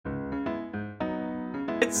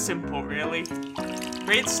It's simple, really.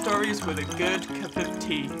 Great stories with a good cup of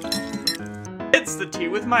tea. It's the Tea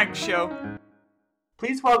with Mike show.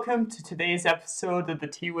 Please welcome to today's episode of the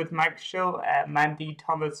Tea with Mike show, Mandy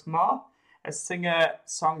Thomas Moore, a singer,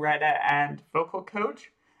 songwriter, and vocal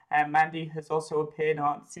coach. Mandy has also appeared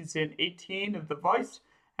on season 18 of The Voice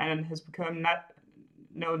and has become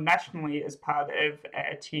known nationally as part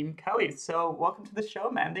of Team Kelly. So welcome to the show,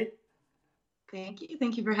 Mandy. Thank you.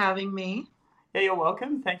 Thank you for having me. Yeah, you're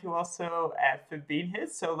welcome. Thank you also for being here.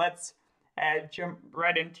 So let's jump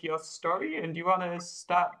right into your story. And do you want to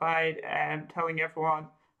start by telling everyone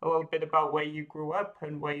a little bit about where you grew up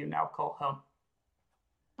and where you now call home?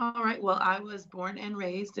 All right. Well, I was born and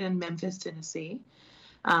raised in Memphis, Tennessee.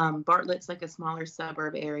 Bartlett's like a smaller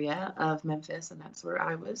suburb area of Memphis, and that's where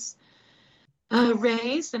I was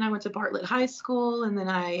raised. And I went to Bartlett High School, and then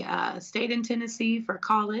I stayed in Tennessee for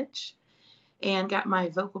college and got my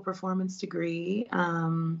vocal performance degree.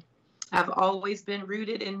 I've always been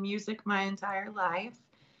rooted in music my entire life.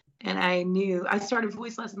 And I started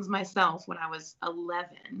voice lessons myself when I was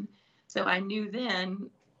 11. So I knew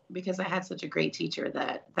then, because I had such a great teacher,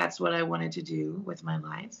 that that's what I wanted to do with my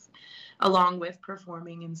life, along with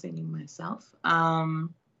performing and singing myself.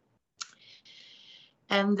 And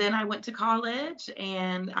then I went to college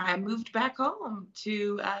and I moved back home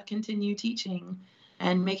to continue teaching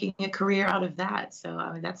and making a career out of that.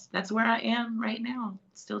 So that's where I am right now,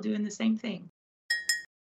 still doing the same thing.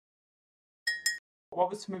 What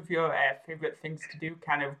were some of your favorite things to do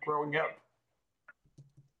kind of growing up?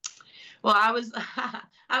 Well, I was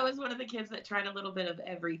one of the kids that tried a little bit of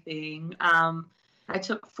everything. I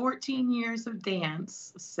took 14 years of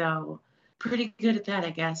dance, so pretty good at that, I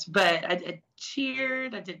guess. But I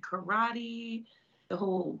cheered, I did karate, the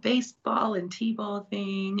whole baseball and t-ball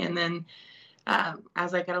thing, and then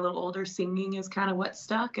as I got a little older, singing is kind of what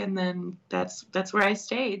stuck, and then that's where I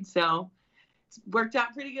stayed. So it's worked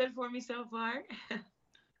out pretty good for me so far.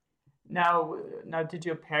 Now, did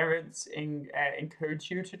your parents encourage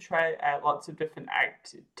you to try lots of different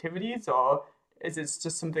activities, or is it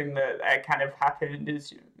just something that kind of happened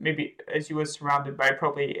as you were surrounded by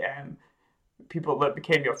probably people that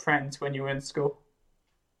became your friends when you were in school?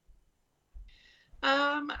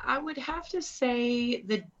 I would have to say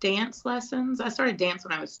the dance lessons. I started dance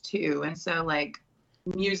when I was 2, and so like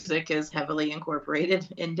music is heavily incorporated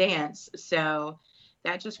in dance. So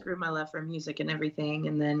that just grew my love for music and everything.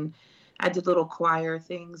 And then I did little choir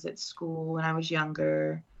things at school when I was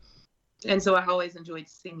younger. And so I always enjoyed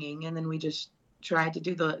singing. And then we just tried to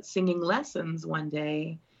do the singing lessons one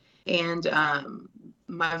day. And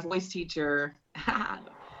my voice teacher,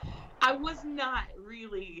 I was not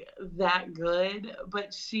really that good,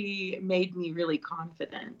 but she made me really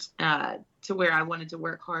confident to where I wanted to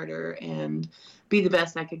work harder and be the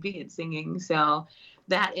best I could be at singing. So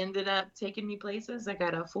that ended up taking me places. I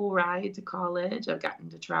got a full ride to college. I've gotten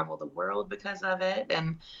to travel the world because of it.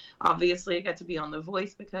 And obviously I got to be on The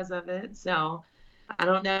Voice because of it. So I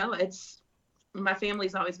don't know. My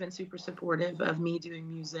family's always been super supportive of me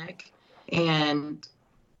doing music. And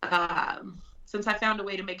since I found a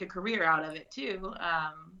way to make a career out of it too,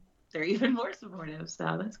 they're even more supportive.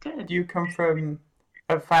 So that's good. Do you come from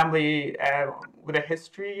a family with a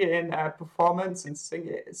history in performance and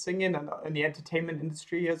singing and the entertainment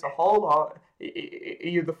industry as a whole, or are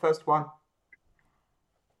you the first one?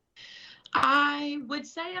 I would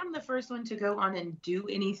say I'm the first one to go on and do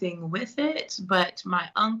anything with it, but my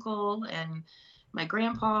uncle and my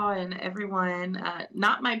grandpa and everyone,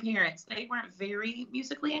 not my parents, they weren't very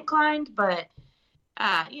musically inclined, but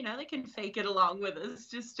they can fake it along with us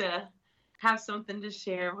just to have something to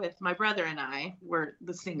share with. My brother and I were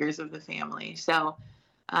the singers of the family. So,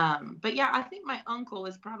 but yeah, I think my uncle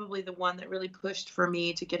is probably the one that really pushed for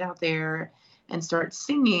me to get out there and start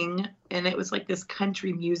singing. And it was like this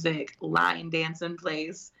country music line dancing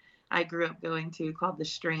place I grew up going to called The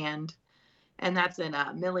Strand. And that's in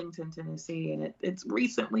Millington, Tennessee. And it's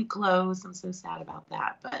recently closed. I'm so sad about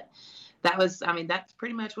that. But that's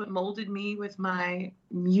pretty much what molded me with my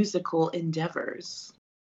musical endeavors.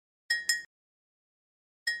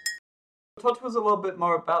 Talk to us a little bit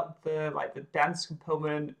more about the dance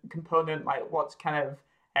component, like what kind of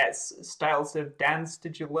styles of dance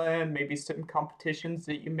did you learn? Maybe some competitions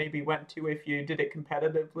that you maybe went to if you did it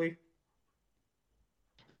competitively.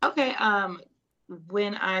 Okay.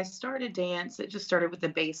 When I started dance, it just started with the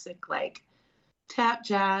basic like tap,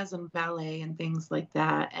 jazz, and ballet and things like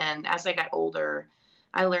that. And as I got older,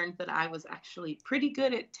 I learned that I was actually pretty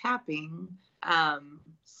good at tapping.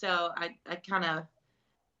 So I kind of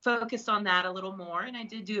focused on that a little more. And I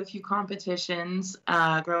did do a few competitions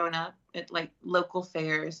growing up at like local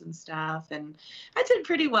fairs and stuff. And I did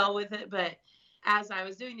pretty well with it. But as I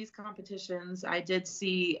was doing these competitions, I did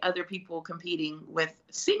see other people competing with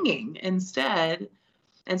singing instead.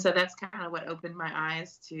 And so that's kind of what opened my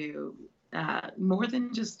eyes to more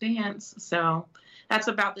than just dance. So that's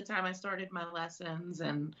about the time I started my lessons,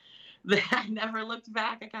 and I never looked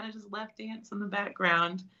back. I kind of just left dance in the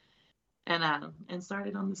background and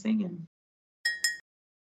started on the singing.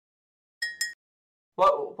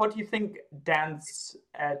 What do you think dance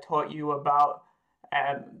taught you about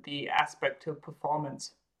the aspect of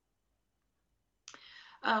performance?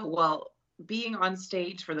 Well, being on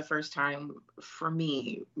stage for the first time for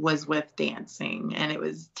me was with dancing, and it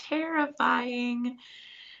was terrifying.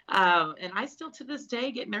 And I still to this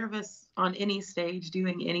day get nervous on any stage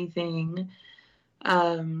doing anything.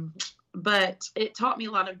 But it taught me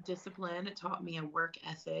a lot of discipline. It taught me a work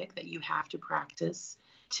ethic that you have to practice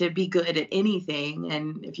to be good at anything.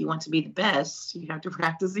 And if you want to be the best, you have to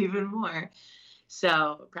practice even more.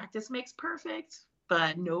 So practice makes perfect,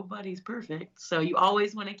 but nobody's perfect. So you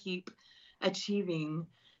always want to keep achieving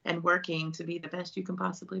and working to be the best you can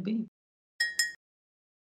possibly be.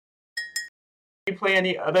 Do you play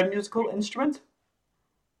any other musical instrument?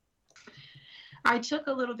 I took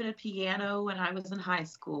a little bit of piano when I was in high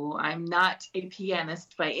school. I'm not a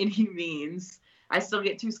pianist by any means. I still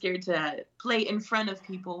get too scared to play in front of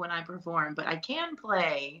people when I perform, but I can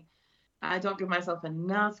play. I don't give myself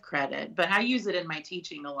enough credit, but I use it in my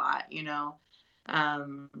teaching a lot, you know.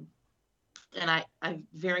 And I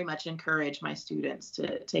very much encourage my students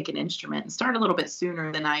to take an instrument and start a little bit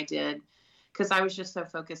sooner than I did, because I was just so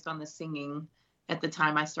focused on the singing at the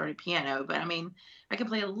time I started piano. But I mean, I can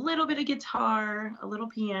play a little bit of guitar, a little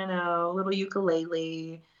piano, a little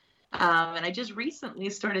ukulele. And I just recently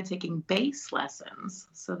started taking bass lessons.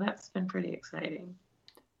 So that's been pretty exciting.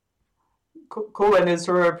 Cool. And is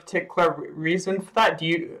there a particular reason for that? Do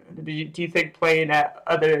you think playing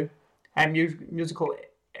other musical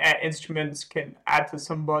instruments can add to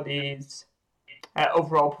somebody's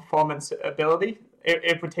overall performance ability?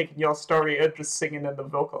 If we're taking your story of just singing and the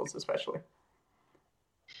vocals, especially.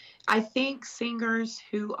 I think singers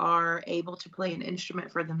who are able to play an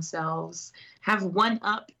instrument for themselves have one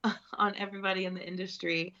up on everybody in the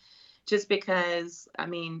industry, just because, I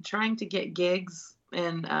mean, trying to get gigs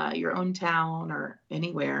in your own town or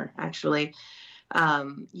anywhere, actually,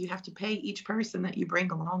 you have to pay each person that you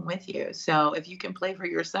bring along with you. So if you can play for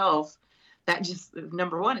yourself, that just,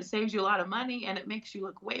 number one, it saves you a lot of money and it makes you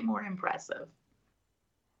look way more impressive.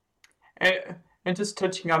 And just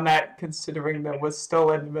touching on that, considering that we're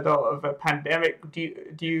still in the middle of a pandemic, do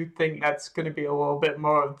you think that's going to be a little bit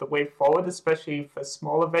more of the way forward, especially for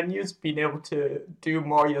smaller venues, being able to do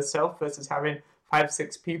more yourself versus having 5,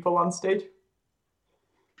 6 people on stage?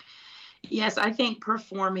 Yes, I think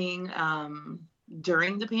performing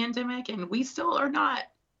during the pandemic, and we still are not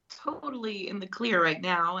totally in the clear right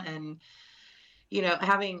now, and you know,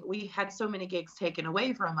 we had so many gigs taken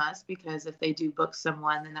away from us because if they do book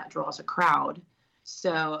someone, then that draws a crowd.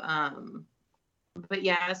 So, but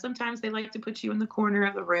yeah, sometimes they like to put you in the corner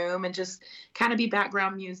of the room and just kind of be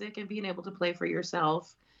background music and being able to play for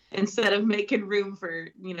yourself instead of making room for,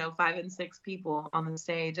 you know, 5 and 6 people on the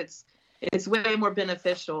stage. It's way more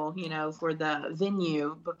beneficial, you know, for the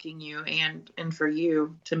venue booking you and for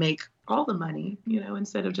you to make all the money, you know,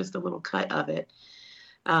 instead of just a little cut of it.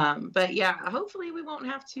 But yeah, hopefully we won't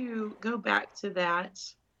have to go back to that.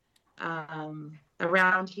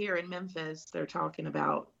 Around here in Memphis, they're talking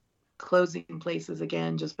about closing places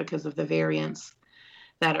again just because of the variants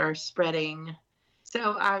that are spreading.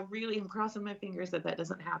 So I really am crossing my fingers that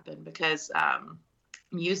doesn't happen, because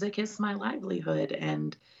music is my livelihood,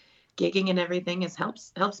 and gigging and everything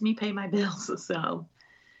helps me pay my bills. So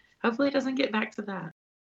hopefully it doesn't get back to that.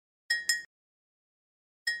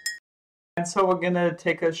 And so we're going to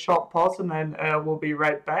take a short pause and then we'll be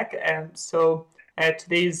right back. So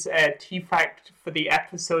today's tea fact for the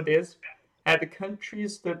episode is the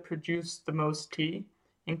countries that produce the most tea,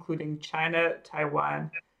 including China, Taiwan,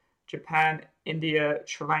 Japan, India,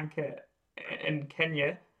 Sri Lanka, and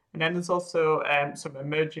Kenya. And then there's also some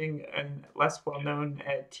emerging and less well-known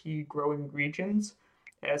tea growing regions,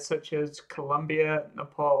 such as Colombia,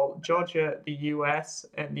 Nepal, Georgia, the US,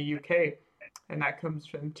 and the UK. And that comes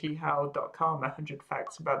from teahow.com, 100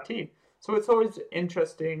 facts about tea. So it's always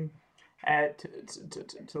interesting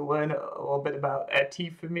to learn a little bit about tea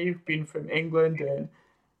for me, being from England,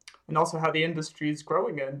 and also how the industry is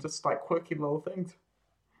growing and just like quirky little things.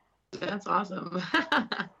 That's awesome.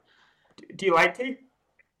 Do you like tea?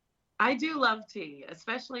 I do love tea,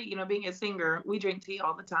 especially, being a singer, we drink tea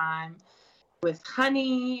all the time with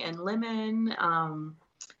honey and lemon.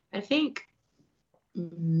 I think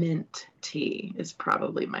mint tea is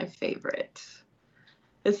probably my favorite.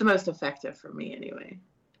 It's the most effective for me anyway.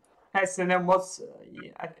 Nice. And then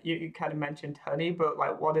you kind of mentioned honey, but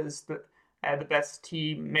like, what is the best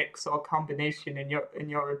tea mix or combination in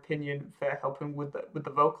your opinion for helping with the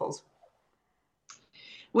vocals?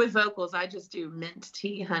 With vocals, I just do mint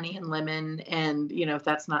tea, honey, and lemon. And, if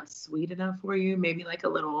that's not sweet enough for you, maybe like a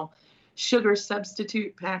little sugar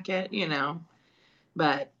substitute packet.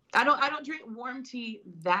 But I don't drink warm tea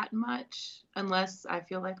that much unless I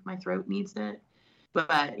feel like my throat needs it.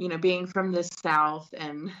 But, being from the South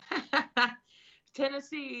and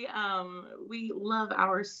Tennessee, we love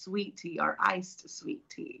our sweet tea, our iced sweet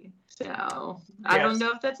tea. So I don't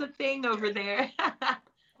know if that's a thing over there.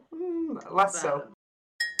 Less so.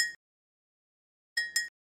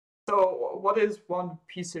 So, what is one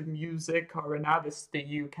piece of music or an artist that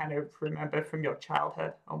you kind of remember from your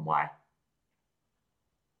childhood, and why?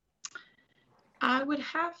 I would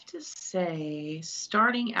have to say,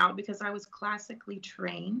 starting out, because I was classically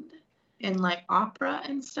trained in like opera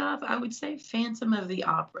and stuff, I would say Phantom of the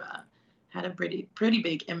Opera had a pretty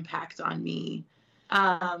big impact on me,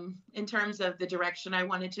 in terms of the direction I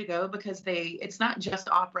wanted to go, because it's not just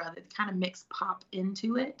opera, they kind of mix pop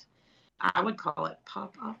into it. I would call it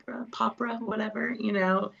pop opera, whatever,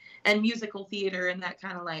 and musical theater. And that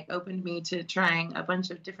kind of like opened me to trying a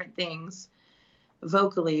bunch of different things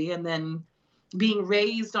vocally. And then being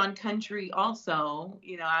raised on country also,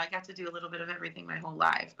 I got to do a little bit of everything my whole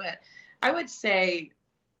life. But I would say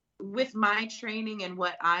with my training and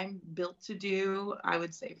what I'm built to do, I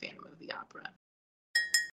would say Phantom of the Opera.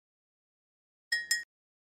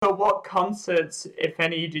 So, what concerts, if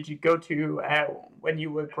any, did you go to when you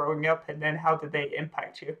were growing up, and then how did they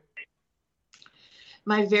impact you?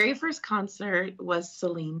 My very first concert was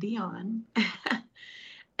Celine Dion,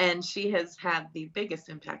 and she has had the biggest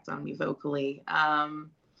impact on me vocally.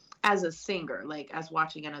 As a singer, like as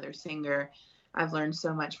watching another singer, I've learned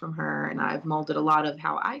so much from her, and I've molded a lot of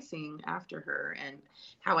how I sing after her and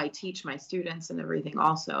how I teach my students and everything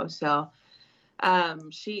also. So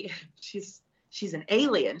she's an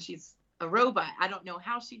alien. She's a robot. I don't know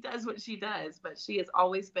how she does what she does, but she has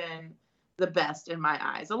always been the best in my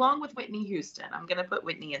eyes, along with Whitney Houston. I'm going to put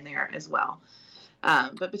Whitney in there as well.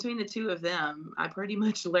 But between the two of them, I pretty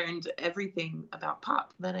much learned everything about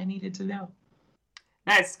pop that I needed to know.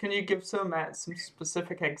 Nice. Can you give some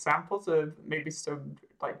specific examples of maybe some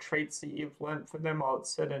like traits that you've learned from them, or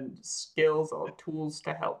certain skills or tools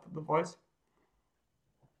to help the voice?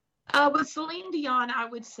 With Celine Dion, I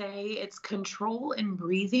would say it's control and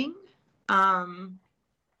breathing. Um,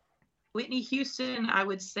 Whitney Houston, I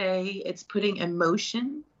would say it's putting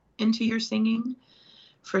emotion into your singing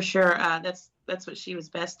for sure. That's what she was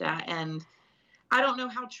best at. And I don't know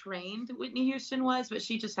how trained Whitney Houston was, but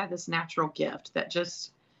she just had this natural gift that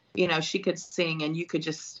just, she could sing and you could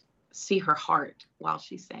just see her heart while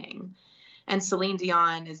she sang. And Celine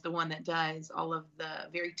Dion is the one that does all of the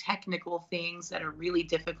very technical things that are really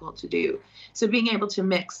difficult to do. So being able to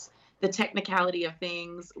mix the technicality of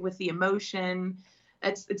things with the emotion,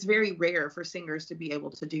 it's very rare for singers to be able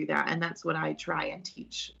to do that. And that's what I try and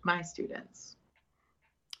teach my students.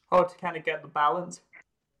 Oh, to kind of get the balance.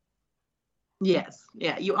 Yes.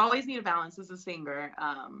 Yeah. You always need a balance as a singer.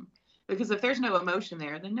 Because if there's no emotion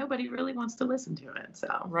there, then nobody really wants to listen to it. So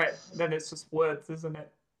right. Then it's just words, isn't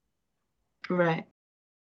it? Right.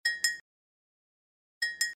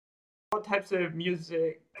 What types of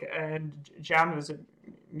music and genres of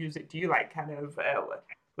music do you like kind of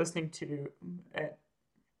listening to?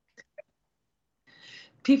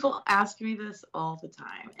 People ask me this all the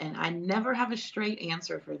time, and I never have a straight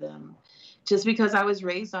answer for them, just because I was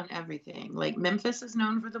raised on everything. Like Memphis is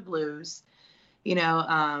known for the blues,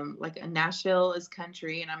 like Nashville is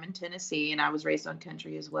country, and I'm in Tennessee, and I was raised on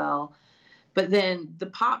country as well. But then the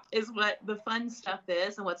pop is what the fun stuff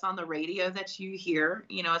is and what's on the radio that you hear,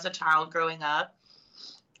 as a child growing up.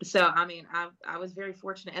 So, I mean, I was very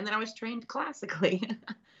fortunate. And then I was trained classically.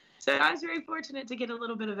 So I was very fortunate to get a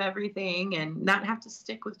little bit of everything and not have to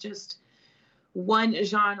stick with just one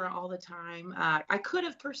genre all the time. I could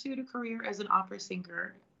have pursued a career as an opera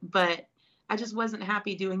singer, but I just wasn't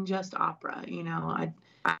happy doing just opera.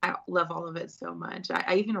 I love all of it so much.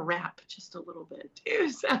 I even rap just a little bit too.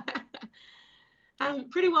 So I'm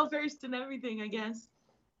pretty well versed in everything, I guess.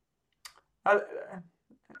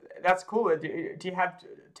 That's cool. Do you have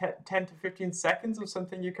 10 to 15 seconds of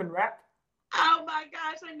something you can rap? Oh my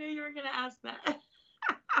gosh, I knew you were going to ask that.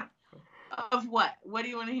 Of what? What do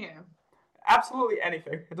you want to hear? Absolutely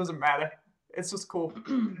anything. It doesn't matter. It's just cool.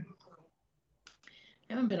 I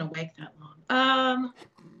haven't been awake that long.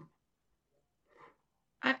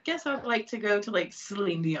 I guess I'd like to go to like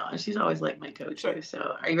Celine Dion. She's always like my Sure. go-to.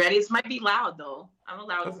 So, are you ready? This might be loud though. I'm a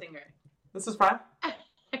loud This, singer. this is fine. Are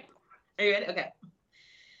you ready? Okay.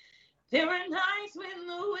 There were nights when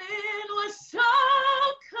the wind was so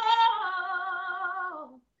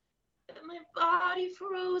cold and my body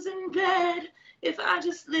froze in bed if I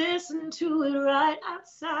just listened to it right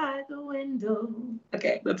outside the window.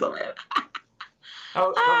 Okay, that's all I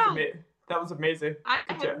have. That was amazing. I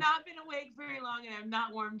Good have job. not been awake very long and I'm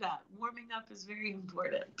not warmed up. Warming up is very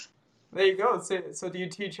important. There you go. So do you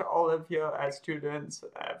teach all of your students,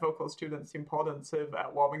 vocal students, the importance of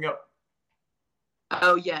warming up?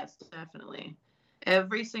 Oh, yes, definitely.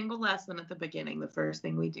 Every single lesson at the beginning, the first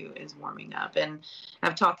thing we do is warming up. And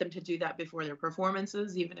I've taught them to do that before their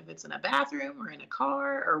performances, even if it's in a bathroom or in a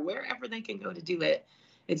car or wherever they can go to do it.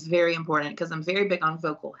 It's very important because I'm very big on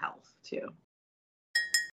vocal health too.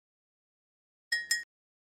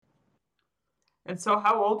 And so,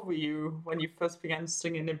 how old were you when you first began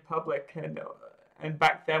singing in public? And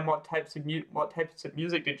back then, what types of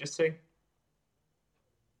music did you sing?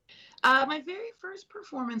 My very first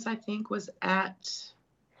performance, I think, was at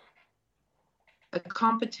a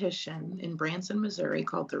competition in Branson, Missouri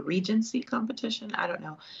called the Regency Competition. I don't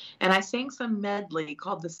know. And I sang some medley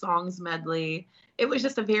called the Songs Medley. It was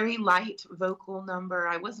just a very light vocal number.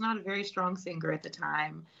 I was not a very strong singer at the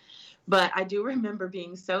time, but I do remember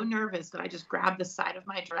being so nervous that I just grabbed the side of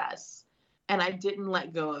my dress and I didn't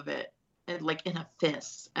let go of it. And like in a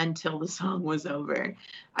fist until the song was over.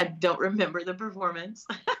 I don't remember the performance.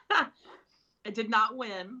 I did not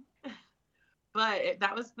win, but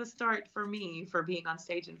that was the start for me for being on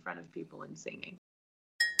stage in front of people and singing.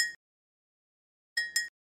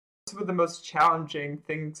 Some of the most challenging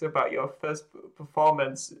things about your first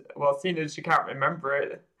performance, well, seeing as you can't remember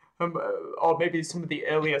it, or maybe some of the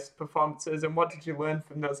earliest performances, and what did you learn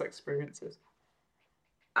from those experiences?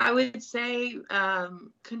 I would say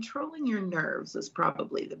controlling your nerves is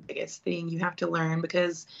probably the biggest thing you have to learn,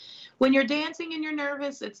 because when you're dancing and you're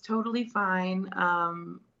nervous, it's totally fine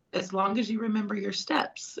as long as you remember your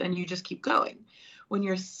steps and you just keep going. When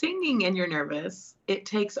you're singing and you're nervous, it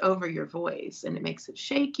takes over your voice and it makes it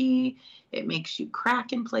shaky. It makes you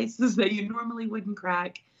crack in places that you normally wouldn't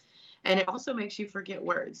crack. And it also makes you forget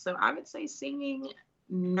words. So I would say singing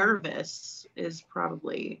nervous is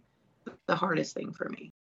probably the hardest thing for me.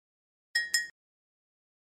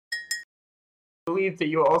 I believe that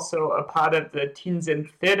you're also a part of the Teens in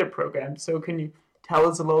Theatre program. So can you tell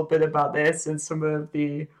us a little bit about this and some of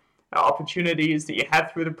the opportunities that you had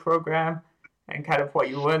through the program and kind of what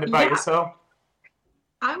you learned about yourself?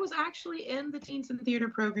 I was actually in the Teens in Theatre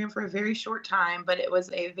program for a very short time, but it was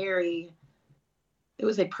a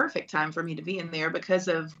perfect time for me to be in there because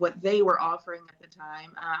of what they were offering at the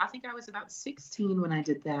time. I think I was about 16 when I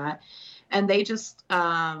did that. And they just,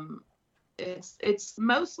 it's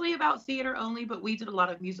mostly about theater only, but we did a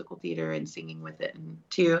lot of musical theater and singing with it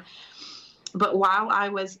too. But while I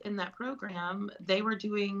was in that program, they were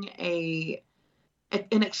doing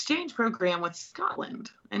an exchange program with Scotland.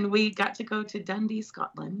 And we got to go to Dundee,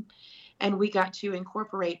 Scotland. And we got to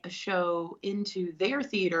incorporate a show into their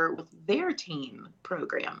theater with their teen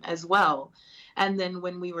program as well. And then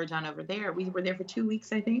when we were done over there, we were there for 2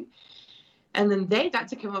 weeks, I think. And then they got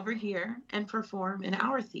to come over here and perform in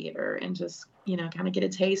our theater and just, kind of get a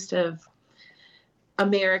taste of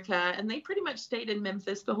America. And they pretty much stayed in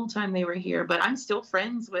Memphis the whole time they were here. But I'm still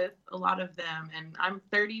friends with a lot of them. And I'm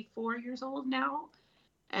 34 years old now.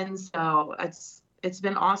 And so it's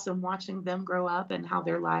been awesome watching them grow up and how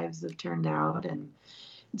their lives have turned out and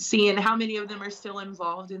seeing how many of them are still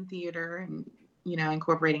involved in theater and,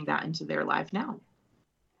 incorporating that into their life now.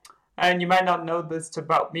 And you might not know this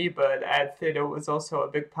about me, but theatre was also a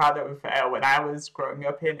big part of when I was growing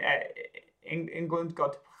up in England,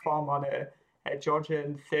 got to perform on a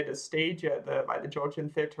Georgian theatre stage at the Georgian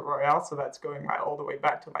Theatre Royal. So that's going right all the way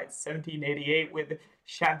back to 1788 with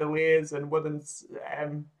chandeliers and wooden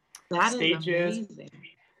stages. Is amazing.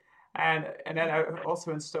 And then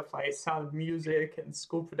also in stuff like Sound of Music and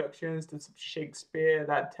school productions, did some Shakespeare,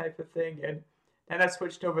 that type of thing. And then I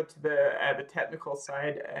switched over to the technical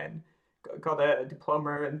side and got a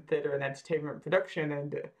diploma in theatre and entertainment production.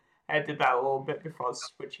 And I did that a little bit before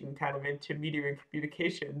switching kind of into media and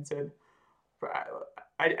communications. And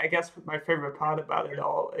I guess my favorite part about it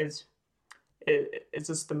all is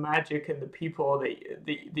just the magic and the people that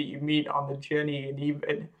you meet on the journey,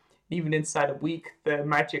 and even inside a week, the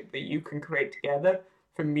magic that you can create together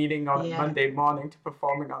from meeting on a Monday morning to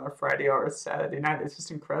performing on a Friday or a Saturday night. It's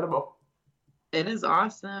just incredible. It is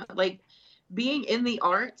awesome. Like being in the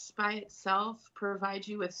arts by itself provides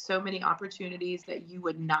you with so many opportunities that you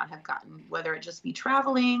would not have gotten, whether it just be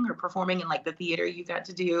traveling or performing in like the theater you got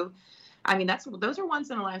to do. I mean, those are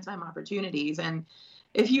once in a lifetime opportunities. And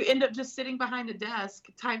if you end up just sitting behind a desk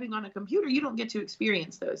typing on a computer, you don't get to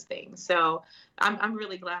experience those things. So I'm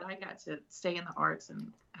really glad I got to stay in the arts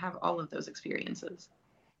and have all of those experiences.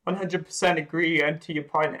 100% agree. And to your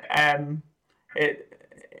point,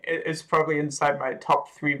 it's probably inside my top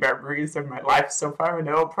three memories of my life so far, and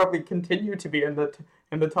it'll probably continue to be in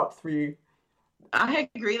the top three. I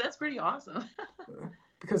agree. That's pretty awesome.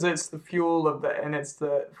 Because it's the fuel of and it's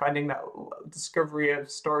the finding that discovery of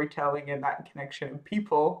storytelling and that connection in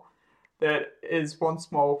people that is one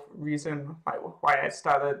small reason why I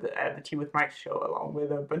started the Tea with Mike show, along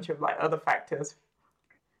with a bunch of like other factors.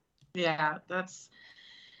 Yeah,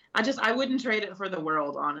 I wouldn't trade it for the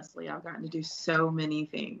world, honestly. I've gotten to do so many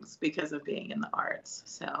things because of being in the arts.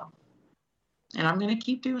 So, and I'm going to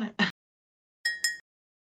keep doing it.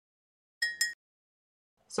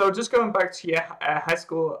 So just going back to your high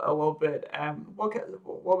school a little bit,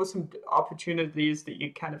 what were some opportunities that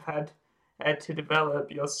you kind of had to develop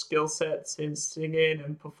your skill sets in singing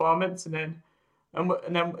and performance,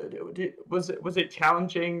 was it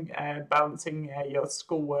challenging balancing your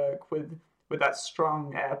schoolwork with that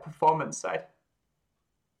strong performance side?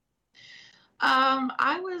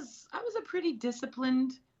 I was a pretty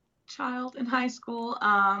disciplined child in high school.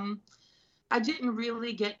 I didn't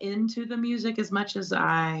really get into the music as much as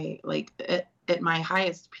I like at my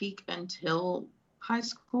highest peak until high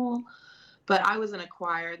school. But I was in a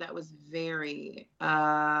choir that was very,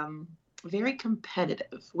 very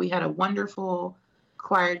competitive. We had a wonderful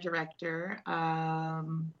choir director.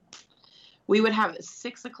 We would have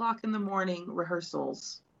 6 o'clock in the morning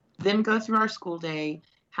rehearsals, then go through our school day,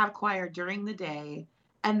 have choir during the day,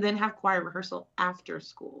 and then have choir rehearsal after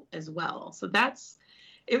school as well. So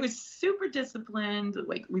it was super disciplined.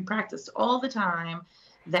 Like we practiced all the time.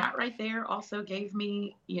 That right there also gave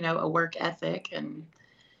me, a work ethic. And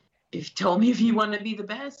if told me if you want to be the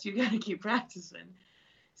best, you got to keep practicing.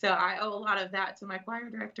 So I owe a lot of that to my choir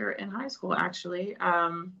director in high school, actually.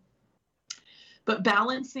 But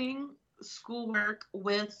balancing schoolwork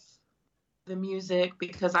with the music,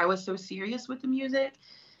 because I was so serious with the music,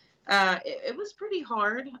 it was pretty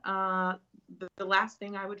hard. The last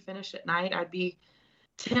thing I would finish at night, I'd be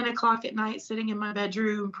 10 o'clock at night sitting in my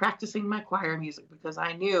bedroom practicing my choir music because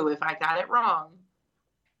I knew if I got it wrong,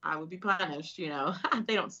 I would be punished.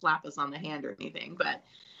 They don't slap us on the hand or anything, but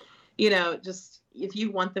just if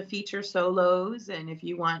you want the feature solos and if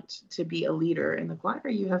you want to be a leader in the choir,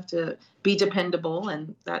 you have to be dependable,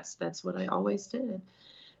 and that's what I always did.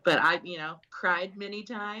 But I cried many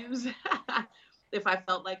times if I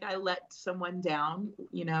felt like I let someone down,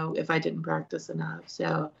 if I didn't practice enough.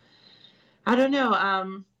 So I don't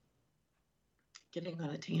know. Getting on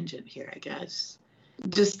a tangent here, I guess.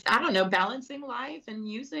 Just, I don't know, balancing life and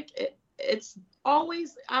music. It's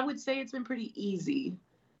always, I would say it's been pretty easy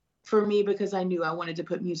for me because I knew I wanted to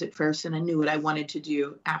put music first and I knew what I wanted to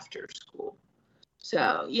do after school.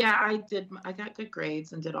 So yeah, I got good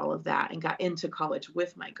grades and did all of that and got into college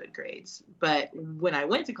with my good grades. But when I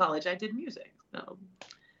went to college, I did music. So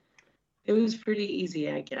it was pretty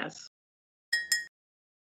easy, I guess.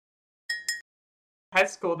 High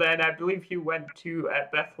school, then I believe you went to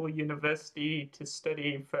Bethel University to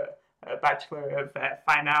study for a Bachelor of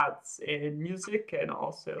Fine Arts in music and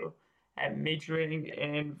also majoring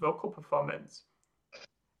in vocal performance.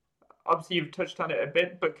 Obviously, you've touched on it a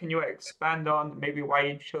bit, but can you expand on maybe why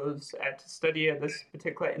you chose to study at this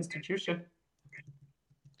particular institution?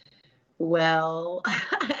 Well,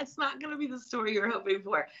 it's not going to be the story you're hoping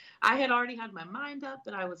for. I had already had my mind up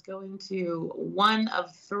that I was going to one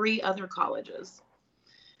of 3 other colleges.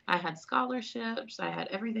 I had scholarships, I had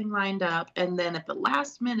everything lined up. And then at the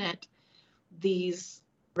last minute, these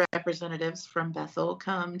representatives from Bethel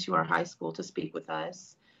come to our high school to speak with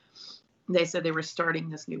us. They said they were starting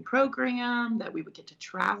this new program, that we would get to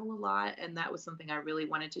travel a lot. And that was something I really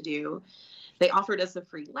wanted to do. They offered us a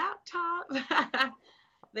free laptop.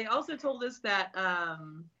 They also told us that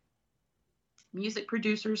music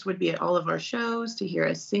producers would be at all of our shows to hear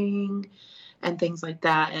us sing and things like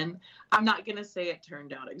that. And I'm not going to say it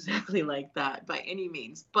turned out exactly like that by any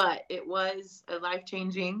means, but it was a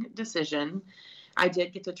life-changing decision. I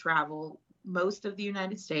did get to travel most of the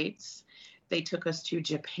United States. They took us to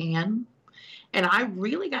Japan, and I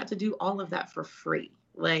really got to do all of that for free.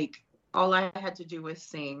 Like, all I had to do was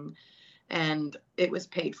sing, and it was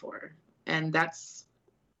paid for. And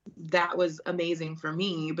that was amazing for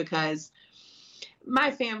me because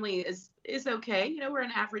my family is is okay. You know, we're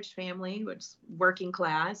an average family, which is working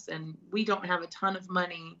class, and we don't have a ton of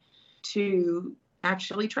money to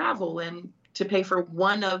actually travel and to pay for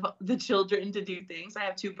one of the children to do things. I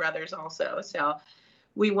have two brothers also, so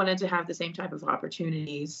we wanted to have the same type of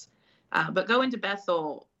opportunities. But going to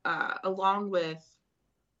Bethel, along with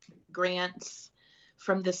grants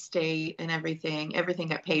from the state and everything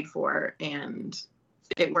got paid for, and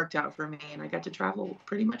it worked out for me, and I got to travel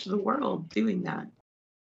pretty much the world doing that.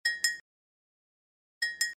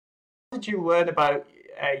 What did you learn about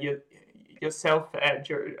yourself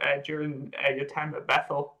during your time at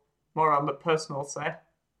Bethel, more on the personal side?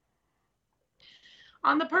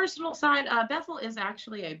 On the personal side, Bethel is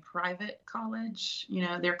actually a private college. You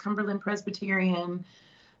know, they're Cumberland Presbyterian.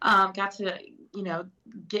 Got to, you know,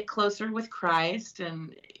 get closer with Christ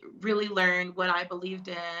and really learn what I believed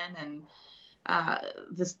in, and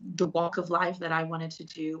the walk of life that I wanted to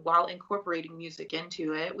do while incorporating music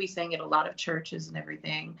into it. We sang at a lot of churches and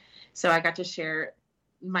everything. So I got to share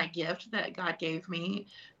my gift that God gave me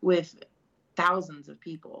with thousands of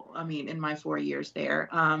people. I mean, in my 4 years there.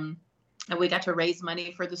 And we got to raise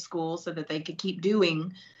money for the school so that they could keep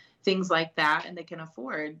doing things like that, and they can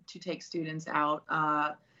afford to take students out.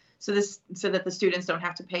 So that the students don't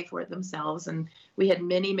have to pay for it themselves. And we had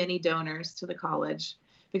many, many donors to the college,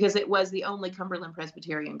 because it was the only Cumberland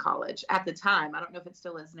Presbyterian college at the time. I don't know if it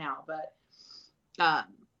still is now, but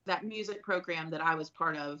that music program that I was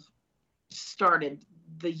part of started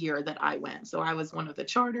the year that I went. So I was one of the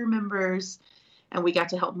charter members, and we got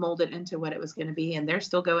to help mold it into what it was going to be. And they're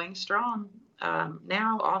still going strong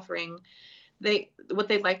now, offering. What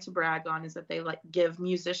they like to brag on is that they give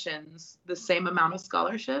musicians the same amount of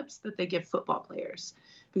scholarships that they give football players,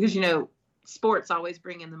 because, you know, sports always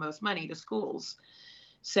bring in the most money to schools.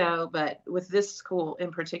 So, but with this school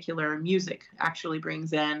in particular, music actually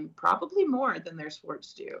brings in probably more than their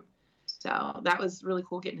sports do. So that was really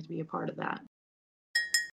cool getting to be a part of that.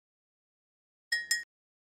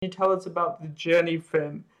 Can you tell us about the journey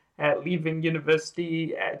from leaving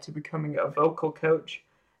university to becoming a vocal coach,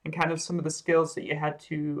 and kind of some of the skills that you had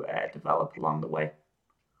to develop along the way?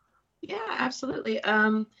 Yeah, absolutely.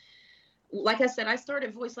 Like I said, I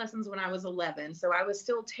started voice lessons when I was 11. So I was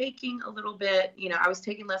still taking a little bit, you know, I was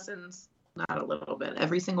taking lessons, not a little bit,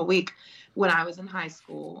 every single week when I was in high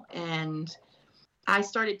school. And I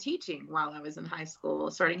started teaching while I was in high school,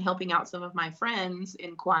 starting helping out some of my friends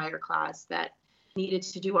in choir class that needed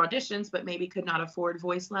to do auditions, but maybe could not afford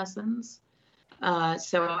voice lessons.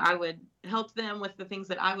 So I would help them with the things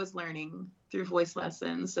that I was learning through voice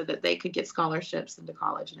lessons so that they could get scholarships into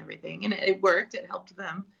college and everything. And it worked. It helped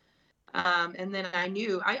them. And then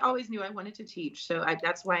I always knew I wanted to teach. So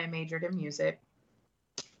that's why I majored in music.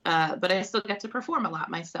 But I still got to perform a lot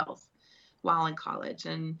myself while in college.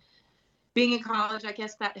 And being in college, I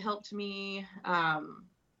guess that helped me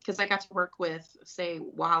because I got to work with, say,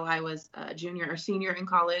 while I was a junior or senior in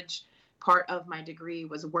college, part of my degree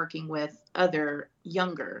was working with other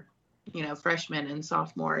younger, you know, freshmen and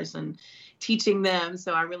sophomores and teaching them.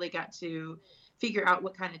 So I really got to figure out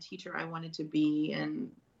what kind of teacher I wanted to be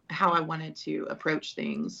and how I wanted to approach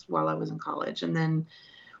things while I was in college. And then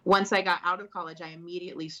once I got out of college, I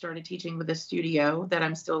immediately started teaching with a studio that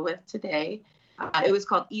I'm still with today. It was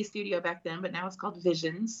called eStudio back then, but now it's called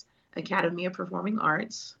Visions Academy of Performing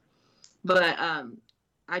Arts. But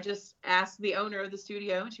I just asked the owner of the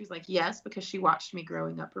studio, and she was like, yes, because she watched me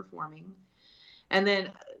growing up performing. And then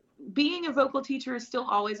being a vocal teacher is still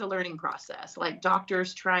always a learning process. Like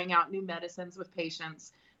doctors trying out new medicines with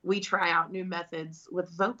patients, we try out new methods with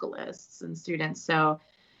vocalists and students. So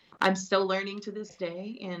I'm still learning to this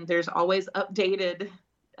day, and there's always updated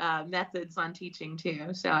methods on teaching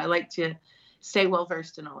too. So I like to stay well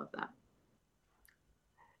versed in all of that.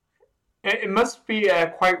 It must be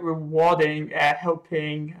quite rewarding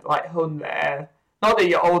helping like hone not that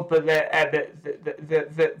you're old, but the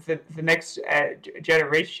next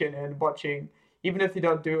generation, and watching, even if you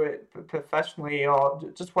don't do it professionally, or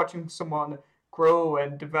just watching someone grow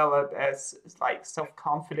and develop as like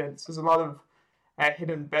self-confidence. There's a lot of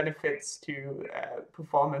hidden benefits to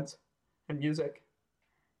performance and music.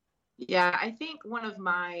 Yeah, I think one of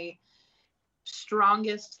my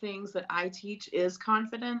strongest things that I teach is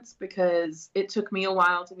confidence, because it took me a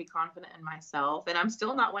while to be confident in myself, and I'm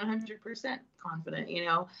still not 100% confident, you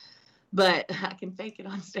know, but I can fake it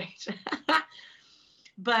on stage.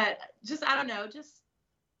 But just, I don't know, just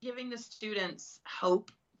giving the students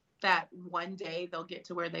hope that one day they'll get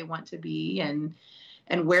to where they want to be, and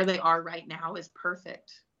where they are right now is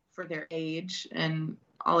perfect for their age and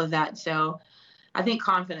all of that. So I think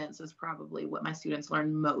confidence is probably what my students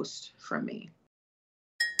learn most from me.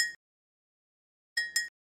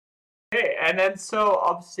 And then so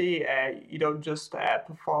obviously you don't just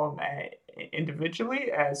perform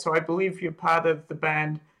individually. So I believe you're part of the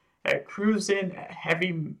band Cruisin'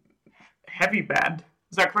 Heavy Band.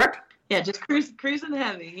 Is that correct? Yeah, just cruising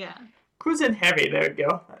heavy. Yeah. Cruisin' Heavy. There we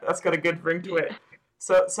go. That's got a good ring to Yeah.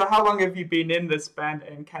 it. So how long have you been in this band,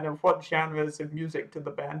 and kind of what genres of music did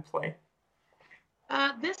the band play?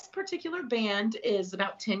 This particular band is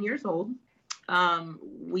about 10 years old.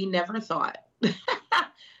 We never thought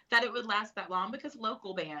that it would last that long because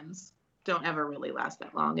local bands don't ever really last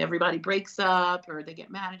that long. Everybody breaks up or they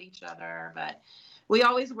get mad at each other, but we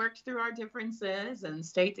always worked through our differences and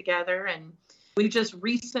stayed together. And we just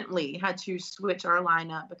recently had to switch our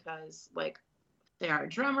lineup because, like, our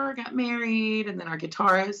drummer got married, and then our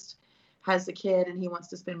guitarist has a kid, and he wants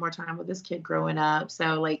to spend more time with his kid growing up.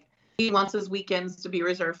 So, like, he wants his weekends to be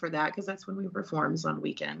reserved for that because that's when we perform, is on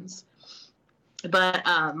weekends. But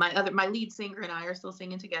my lead singer and I are still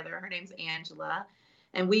singing together. Her name's Angela,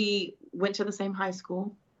 and we went to the same high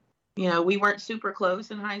school. You know, we weren't super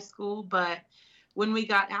close in high school, but when we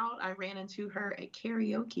got out, I ran into her at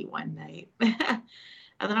karaoke one night.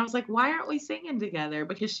 And then I was like, why aren't we singing together?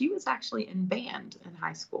 Because she was actually in band in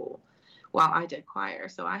high school while I did choir.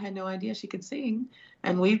 So I had no idea she could sing.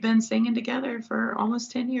 And we've been singing together for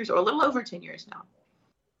almost 10 years, or a little over 10 years now.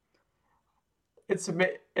 It's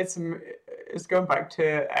going back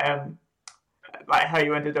to like how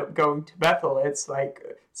you ended up going to Bethel. It's like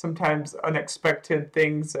sometimes unexpected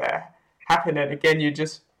things happen, and again,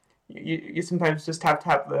 you sometimes just have to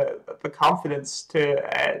have the confidence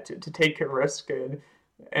to take a risk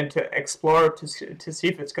and to explore to see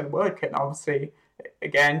if it's going to work. And obviously,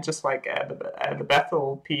 again, just like the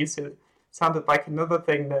Bethel piece, it sounded like another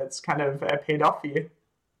thing that's kind of paid off for you.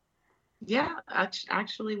 Yeah,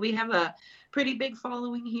 actually, we have a pretty big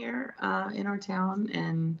following here in our town,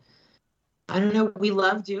 and I don't know, we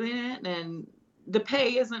love doing it, and the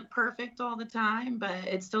pay isn't perfect all the time, but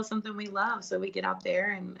it's still something we love, so we get out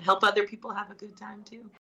there and help other people have a good time too.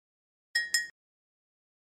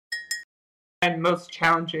 And most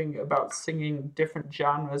challenging about singing different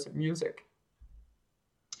genres of music?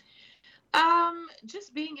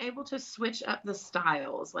 Just being able to switch up the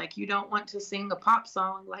styles. Like, you don't want to sing a pop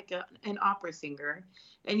song like an opera singer,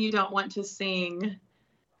 and you don't want to sing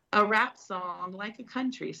a rap song like a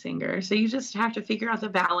country singer. So you just have to figure out the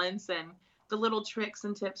balance and the little tricks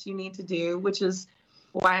and tips you need to do, which is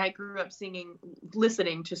why I grew up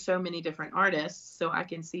listening to so many different artists, so I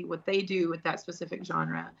can see what they do with that specific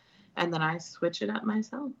genre, and then I switch it up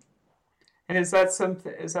myself. And is that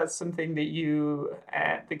something that you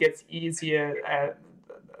that gets easier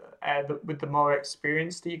with the more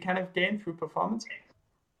experience that you kind of gain through performance?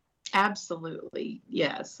 Absolutely.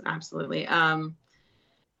 Yes, absolutely.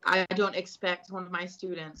 I don't expect one of my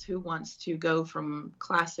students who wants to go from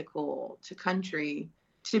classical to country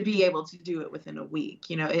to be able to do it within a week.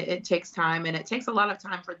 You know, it takes time, and it takes a lot of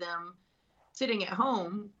time for them sitting at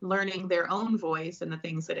home learning their own voice and the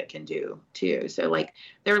things that it can do too. So, like,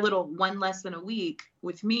 their little one lesson a week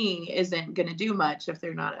with me isn't going to do much if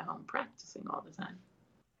they're not at home practicing all the time.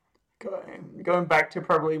 Going back to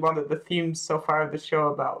probably one of the themes so far of the show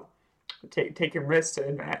about taking risks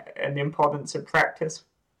and the importance of practice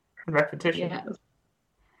and repetition. Yeah,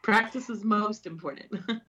 practice is most important.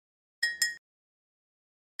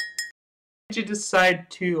 Did you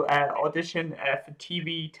decide to audition for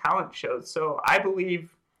TV talent shows? So I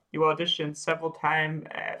believe you auditioned several times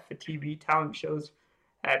for TV talent shows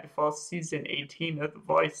before season 18 of The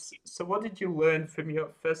Voice. So what did you learn from your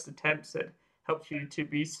first attempts that helped you to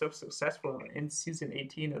be so successful in season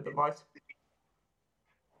 18 of The Voice?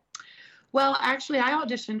 Well, actually, I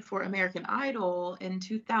auditioned for American Idol in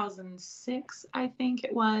 2006, I think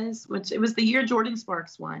it was, which it was the year Jordan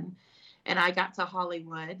Sparks won, and I got to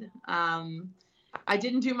Hollywood. I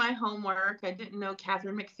didn't do my homework. I didn't know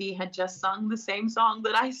Katharine McPhee had just sung the same song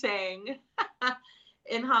that I sang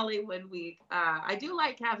in Hollywood Week. I do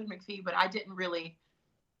like Katharine McPhee, but I didn't really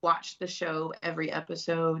watch the show every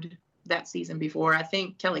episode that season before. I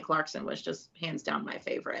think Kelly Clarkson was just hands down my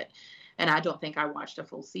favorite. And I don't think I watched a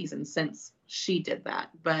full season since she did that.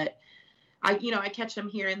 But I catch them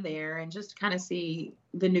here and there and just kind of see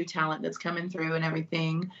the new talent that's coming through and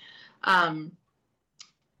everything.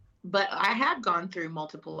 But I had gone through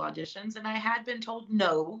multiple auditions, and I had been told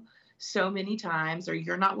no so many times, or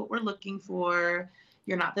you're not what we're looking for.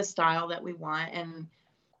 You're not the style that we want. And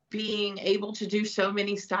being able to do so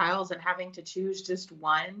many styles and having to choose just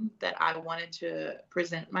one that I wanted to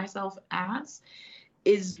present myself as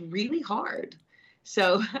is really hard.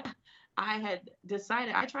 So I had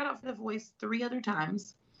decided, I tried out for The Voice 3 other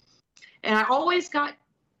times, and I always got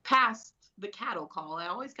past the cattle call. I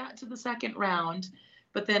always got to the second round,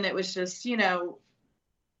 but then it was just, you know,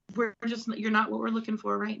 you're not what we're looking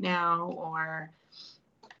for right now, or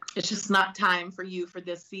it's just not time for you for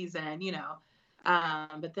this season, you know.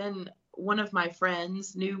 But then one of my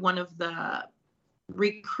friends knew one of the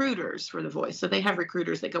recruiters for The Voice. So they have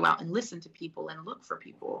recruiters that go out and listen to people and look for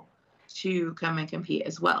people to come and compete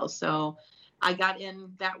as well. So I got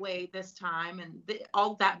in that way this time, and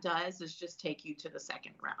all that does is just take you to the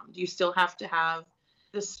second round. You still have to have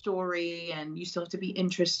the story, and you still have to be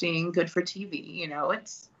interesting, good for TV. You know,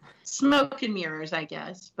 it's smoke and mirrors, I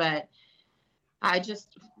guess. But I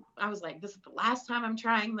was like, this is the last time I'm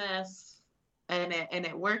trying this, and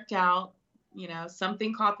it worked out. You know,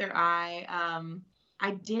 something caught their eye.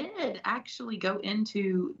 I did actually go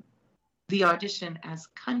into the audition as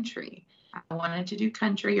country. I wanted to do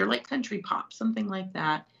country or like country pop, something like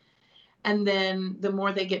that. And then the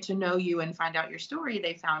more they get to know you and find out your story,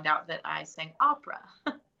 they found out that I sang opera.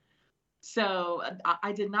 So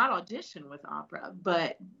I did not audition with opera,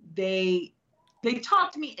 but they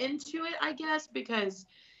talked me into it, I guess, because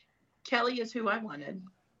Kelly is who I wanted.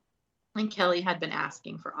 And Kelly had been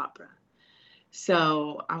asking for opera.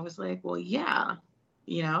 So I was like, well, yeah,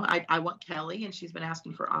 you know, I want Kelly, and she's been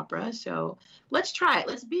asking for opera. So let's try it.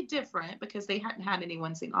 Let's be different, because they hadn't had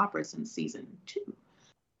anyone sing opera since season 2.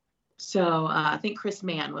 So I think Chris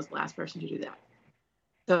Mann was the last person to do that.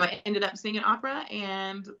 So I ended up singing opera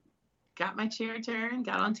and got my chair turn,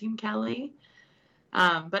 got on Team Kelly.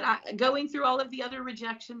 But going through all of the other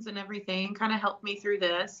rejections and everything kind of helped me through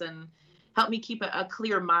this, and helped me keep a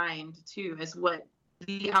clear mind, too, as what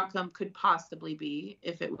the outcome could possibly be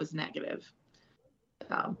if it was negative.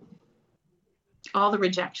 All the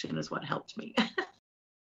rejection is what helped me.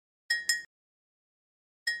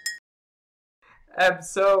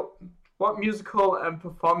 So what musical and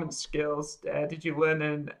performance skills did you learn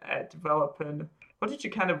and develop, and what did you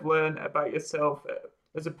kind of learn about yourself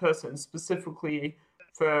as a person, specifically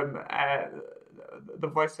from the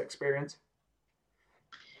voice experience?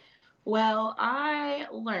 Well, I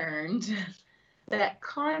learned that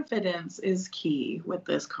confidence is key with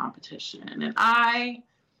this competition. And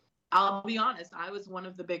I'll be honest, I was one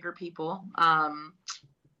of the bigger people on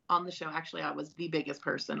the show. Actually, I was the biggest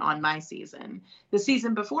person on my season. The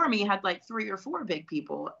season before me had like 3 or 4 big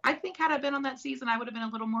people. I think had I been on that season, I would have been a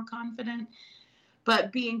little more confident.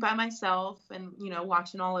 But being by myself and, you know,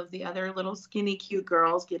 watching all of the other little skinny, cute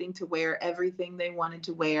girls getting to wear everything they wanted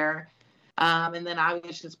to wear. And then I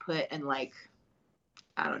was just put in, like,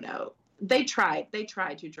 I don't know. They tried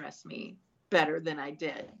to dress me better than I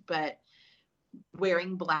did. But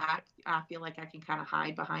wearing black, I feel like I can kind of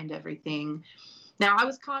hide behind everything. Now, I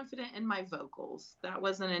was confident in my vocals. That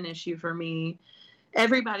wasn't an issue for me.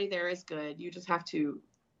 Everybody there is good. You just have to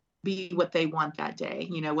be what they want that day,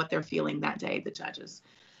 you know, what they're feeling that day, the judges.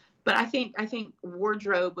 But I think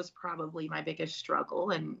wardrobe was probably my biggest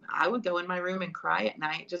struggle. And I would go in my room and cry at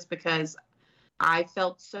night just because I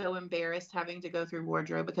felt so embarrassed having to go through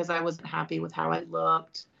wardrobe, because I wasn't happy with how I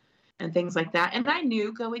looked and things like that. And I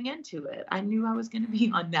knew going into it, I knew I was going to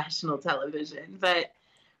be on national television. But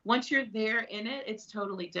once you're there in it, it's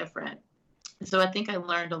totally different. So I think I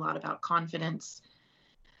learned a lot about confidence,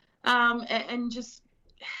 and just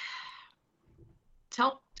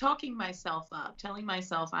talking myself up, telling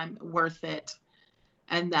myself I'm worth it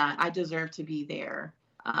and that I deserve to be there.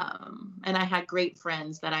 And I had great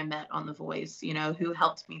friends that I met on The Voice, you know, who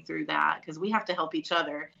helped me through that, because we have to help each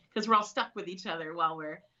other, because we're all stuck with each other while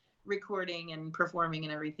we're recording and performing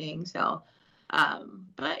and everything. So,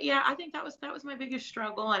 but yeah, I think that was my biggest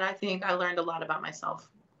struggle. And I think I learned a lot about myself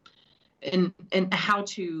and how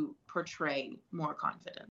to portray more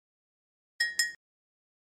confidence.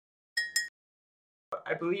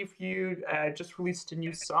 I believe you just released a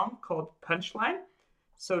new song called Punchline.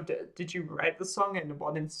 So did you write the song, and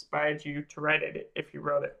what inspired you to write it, if you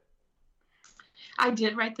wrote it? I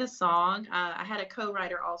did write this song. I had a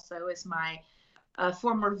co-writer also as my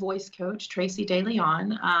former voice coach, Tracy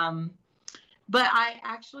DeLeon. But I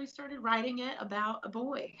actually started writing it about a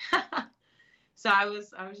boy. So I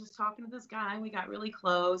was just talking to this guy, and we got really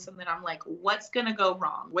close. And then I'm like, what's going to go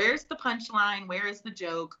wrong? Where's the punchline? Where is the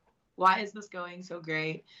joke? Why is this going so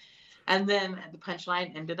great? And then the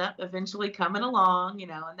punchline ended up eventually coming along, you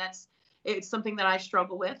know, and it's something that I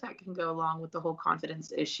struggle with. That can go along with the whole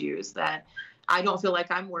confidence issues, that I don't feel like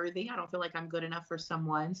I'm worthy. I don't feel like I'm good enough for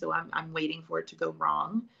someone. So I'm waiting for it to go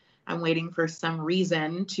wrong. I'm waiting for some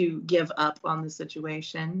reason to give up on the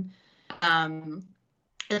situation. And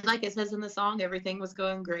like it says in the song, everything was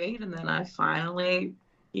going great. And then I finally,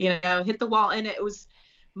 you know, hit the wall. And it was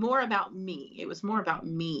more about me. It was more about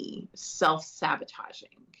me self-sabotaging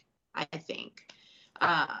I think.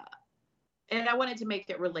 Uh, and I wanted to make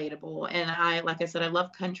it relatable. And like I said, I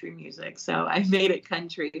love country music, so I made it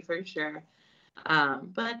country for sure.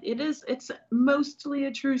 But it's mostly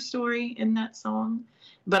a true story in that song.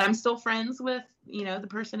 But I'm still friends with, the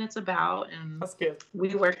person it's about, and That's good.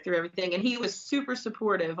 we worked through everything. And he was super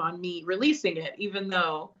supportive on me releasing it, even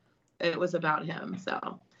though it was about him.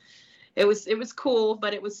 So it was cool,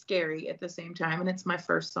 but it was scary at the same time. And it's my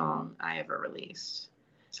first song I ever released,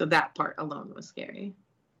 so that part alone was scary.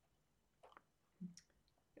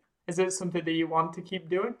 Is it something that you want to keep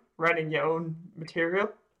doing, writing your own material?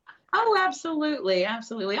 Oh, absolutely.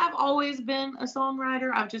 Absolutely. I've always been a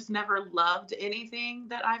songwriter. I've just never loved anything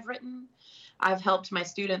that I've written. I've helped my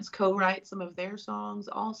students co-write some of their songs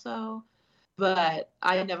also, but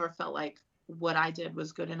I never felt like what I did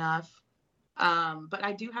was good enough. But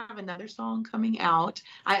I do have another song coming out.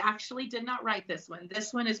 I actually did not write this one.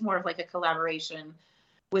 This one is more of like a collaboration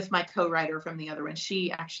with my co-writer from the other one. She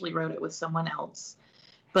actually wrote it with someone else.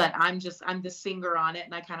 But I'm the singer on it,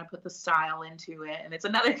 and I kind of put the style into it. And it's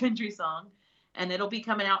another country song, and it'll be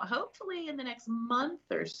coming out hopefully in the next month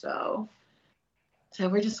or so. So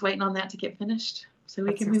we're just waiting on that to get finished so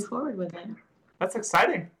we can move forward with it. That's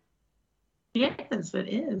exciting. Yes, it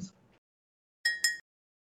is.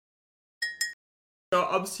 So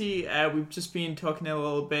obviously, we've just been talking a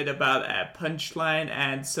little bit about Punchline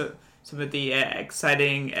and some of the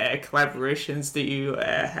exciting collaborations that you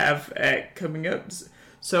have coming up.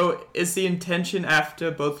 So is the intention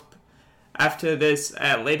after this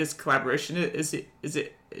latest collaboration,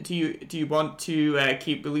 do you want to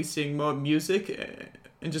keep releasing more music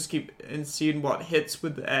and just keep seeing what hits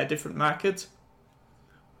with different markets?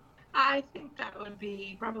 I think that would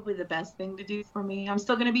be probably the best thing to do for me. I'm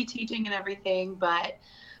still going to be teaching and everything, but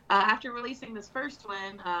after releasing this first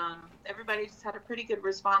one, everybody just had a pretty good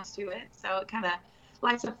response to it. So it kind of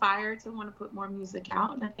lights a fire to want to put more music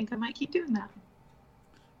out, and I think I might keep doing that.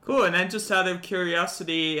 Cool. And then just out of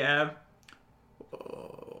curiosity,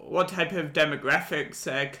 what type of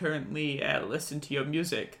demographics currently listen to your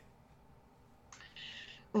music?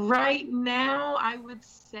 Right now, I would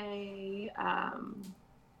say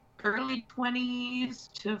early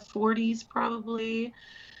 20s to 40s probably.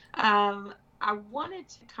 I wanted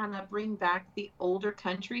to kind of bring back the older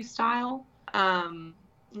country style and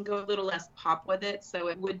go a little less pop with it. So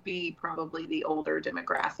it would be probably the older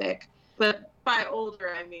demographic. But by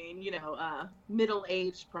older, I mean,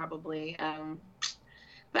 middle-aged probably.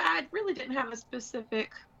 But I really didn't have a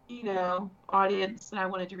specific, audience that I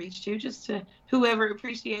wanted to reach to, just to whoever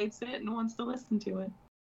appreciates it and wants to listen to it.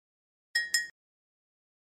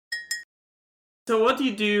 So what do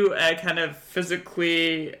you do kind of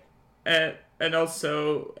physically and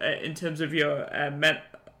also in terms of your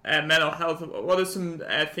mental health? What are some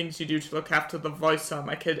things you do to look after the voice on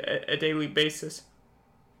like a daily basis?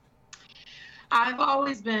 I've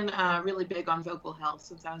always been really big on vocal health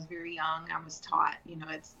since I was very young. I was taught,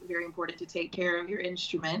 it's very important to take care of your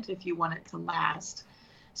instrument if you want it to last.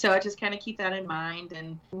 So I just kind of keep that in mind,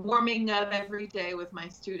 and warming up every day with my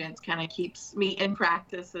students kind of keeps me in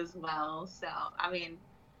practice as well. So, I mean,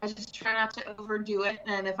 I just try not to overdo it.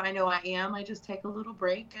 And if I know I am, I just take a little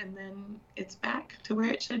break and then it's back to where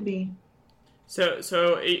it should be.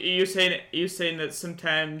 So you're saying that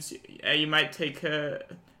sometimes you might take a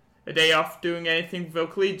day off doing anything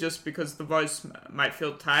vocally just because the voice might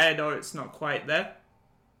feel tired or it's not quite there?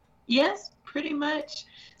 Yes, pretty much.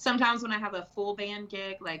 Sometimes when I have a full band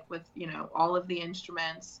gig, like with, all of the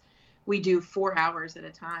instruments, we do 4 hours at a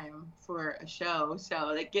time for a show. So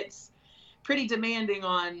it gets pretty demanding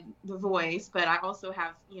on the voice, but I also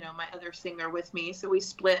have, my other singer with me. So we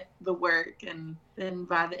split the work, and then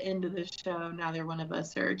by the end of the show, neither one of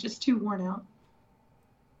us are just too worn out.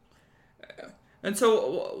 And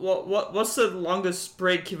so, what's the longest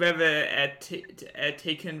break you've ever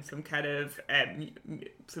taken from kind of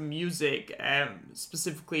from music,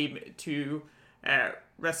 specifically to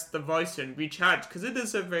rest the voice and recharge? Because it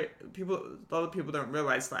is a lot of people don't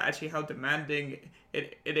realize that actually how demanding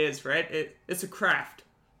it is, right? It's a craft.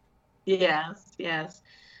 Yes.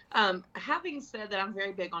 Having said that, I'm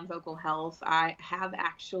very big on vocal health. I have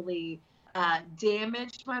actually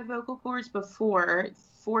damaged my vocal cords before.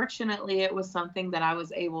 Fortunately, it was something that I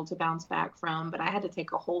was able to bounce back from, but I had to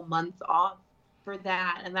take a whole month off for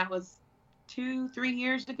that. And that was 2-3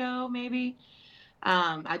 years ago, maybe.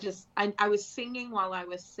 I was singing while I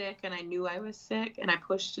was sick, and I knew I was sick, and I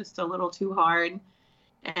pushed just a little too hard.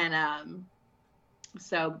 And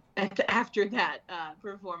so after that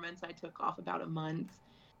performance, I took off about a month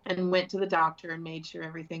and went to the doctor and made sure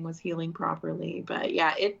everything was healing properly. But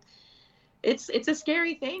yeah, it's a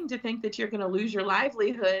scary thing to think that you're going to lose your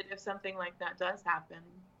livelihood if something like that does happen.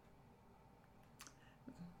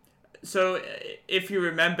 So, if you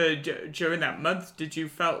remember, during that month, did you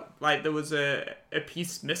felt like there was a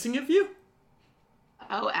piece missing of you?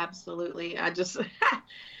 Oh, absolutely.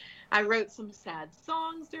 I wrote some sad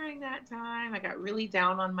songs during that time. I got really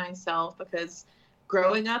down on myself because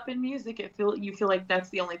growing up in music, you feel like that's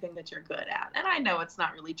the only thing that you're good at. And I know it's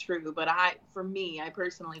not really true, but for me, I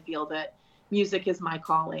personally feel that music is my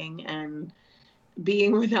calling, and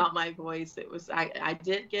being without my voice, I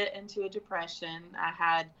did get into a depression. I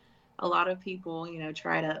had a lot of people,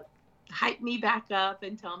 try to hype me back up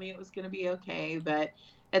and tell me it was going to be okay. But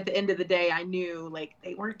at the end of the day, I knew, like,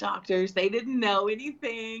 they weren't doctors. They didn't know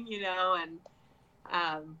anything, and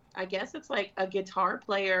I guess it's like a guitar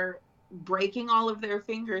player breaking all of their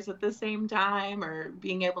fingers at the same time, or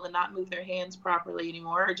being able to not move their hands properly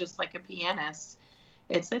anymore, or just like a pianist.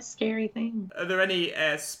 It's a scary thing. Are there any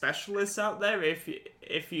specialists out there if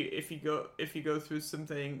you go through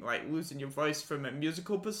something like losing your voice from a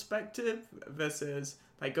musical perspective versus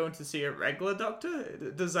like going to see a regular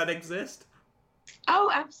doctor? Does that exist?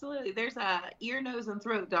 Oh, absolutely. There's a ear, nose, and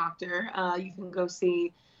throat doctor you can go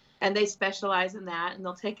see, and they specialize in that. And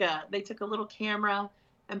they took a little camera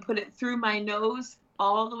and put it through my nose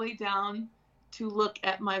all the way down to look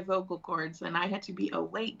at my vocal cords, and I had to be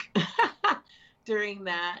awake during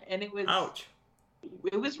that, and it was Ouch.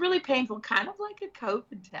 It was really painful, kind of like a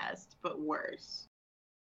COVID test, but worse.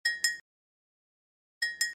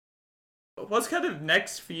 What's kind of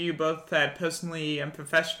next for you, both personally and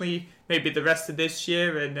professionally? Maybe the rest of this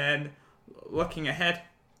year, and then looking ahead.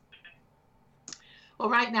 Well,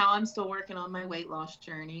 right now I'm still working on my weight loss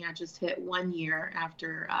journey. I just hit 1 year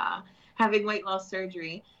after having weight loss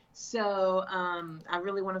surgery. So I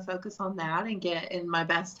really want to focus on that and get in my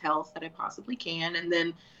best health that I possibly can, and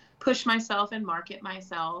then push myself and market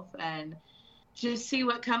myself and just see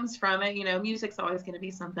what comes from it. Music's always going to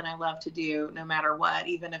be something I love to do no matter what,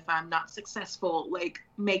 even if I'm not successful, like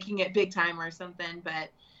making it big time or something. But,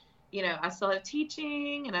 I still have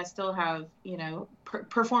teaching, and I still have,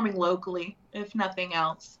 performing locally, if nothing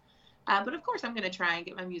else. But of course, I'm going to try and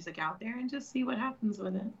get my music out there and just see what happens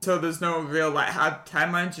with it. So there's no real like hard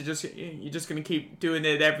timelines. You're just going to keep doing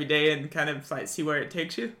it every day and kind of like see where it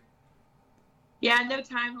takes you. Yeah, no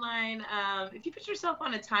timeline. If you put yourself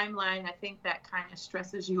on a timeline, I think that kind of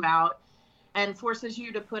stresses you out and forces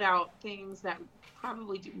you to put out things that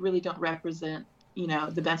probably really don't represent,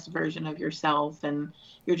 the best version of yourself, and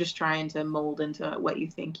you're just trying to mold into what you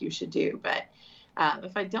think you should do. But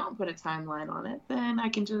if I don't put a timeline on it, then I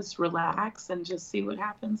can just relax and just see what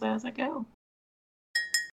happens as I go.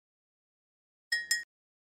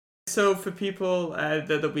 So for people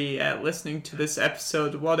that'll be listening to this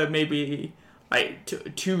episode, what are maybe like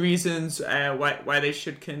two reasons why they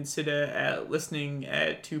should consider listening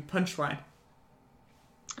to Punchline?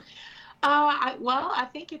 I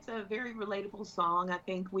think it's a very relatable song. I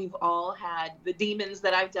think we've all had the demons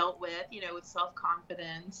that I've dealt with, with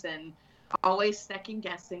self-confidence and always second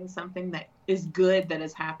guessing something that is good that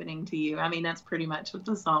is happening to you. I mean, that's pretty much what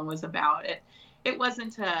the song was about. It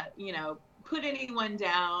wasn't to, put anyone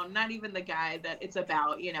down, not even the guy that it's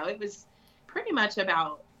about. It was pretty much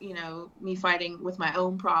about, me fighting with my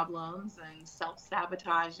own problems and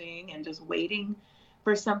self-sabotaging and just waiting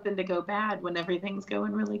for something to go bad when everything's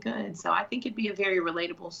going really good. So I think it'd be a very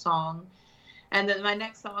relatable song. And then my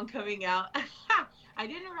next song coming out, I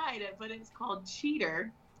didn't write it, but it's called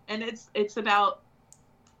Cheater. And it's about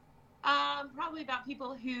probably about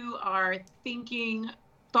people who are thinking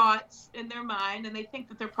thoughts in their mind, and they think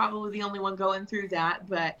that they're probably the only one going through that,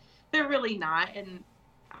 but they're really not. And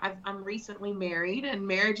I'm recently married, and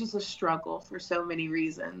marriage is a struggle for so many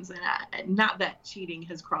reasons. And not that cheating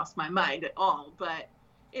has crossed my mind at all, but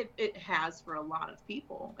it has for a lot of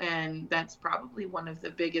people. And that's probably one of the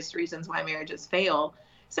biggest reasons why marriages fail.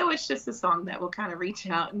 So it's just a song that will kind of reach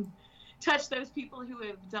out and touch those people who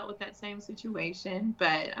have dealt with that same situation.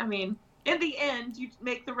 But I mean, in the end, you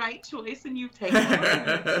make the right choice and you take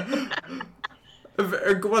it.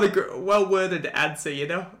 What a well-worded answer,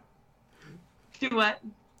 Do what?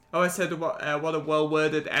 Oh, I said what a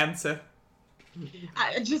well-worded answer.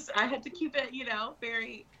 I had to keep it,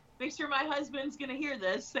 very. Make sure my husband's gonna hear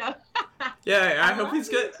this. So yeah, I hope he's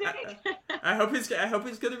good. I hope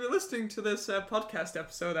he's gonna be listening to this podcast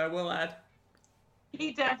episode. I will add.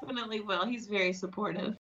 He definitely will. He's very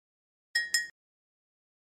supportive.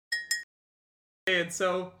 And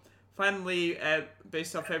so, finally,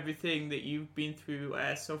 based off everything that you've been through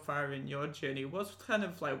so far in your journey, what's kind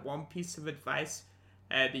of like one piece of advice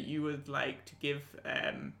that you would like to give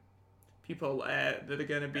people that are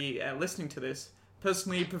going to be listening to this?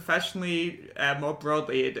 Personally, professionally, more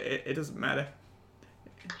broadly, it doesn't matter.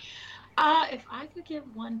 If I could give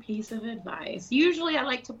one piece of advice, usually I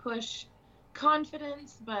like to push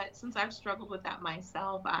confidence, but since I've struggled with that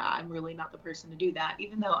myself, I'm really not the person to do that,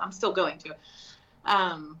 even though I'm still going to.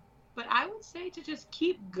 But I would say to just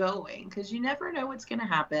keep going, because you never know what's going to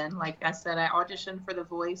happen. Like I said, I auditioned for The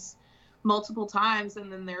Voice multiple times, and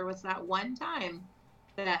then there was that one time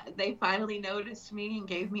that they finally noticed me and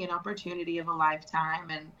gave me an opportunity of a lifetime,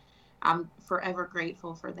 and I'm forever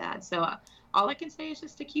grateful for that. So all I can say is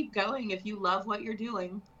just to keep going. If you love what you're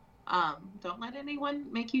doing, don't let anyone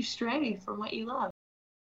make you stray from what you love.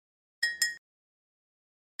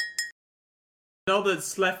 All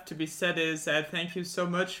that's left to be said is thank you so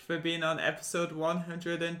much for being on episode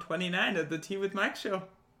 129 of the Tea with Mike show.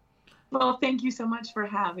 Well, thank you so much for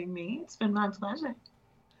having me. It's been my pleasure.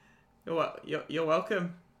 You're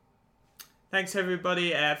welcome. Thanks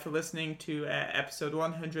everybody for listening to episode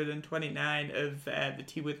 129 of the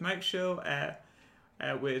Tea with Mike show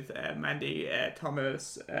with Mandy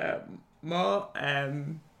Thomas Moore.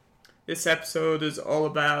 This episode is all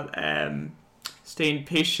about staying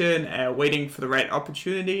patient, waiting for the right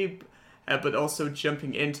opportunity, but also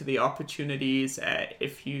jumping into the opportunities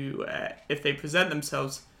if they present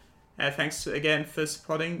themselves. Thanks again for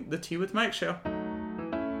supporting the Tea with Mike show.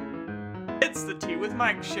 It's the Tea with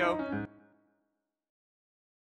Mike show.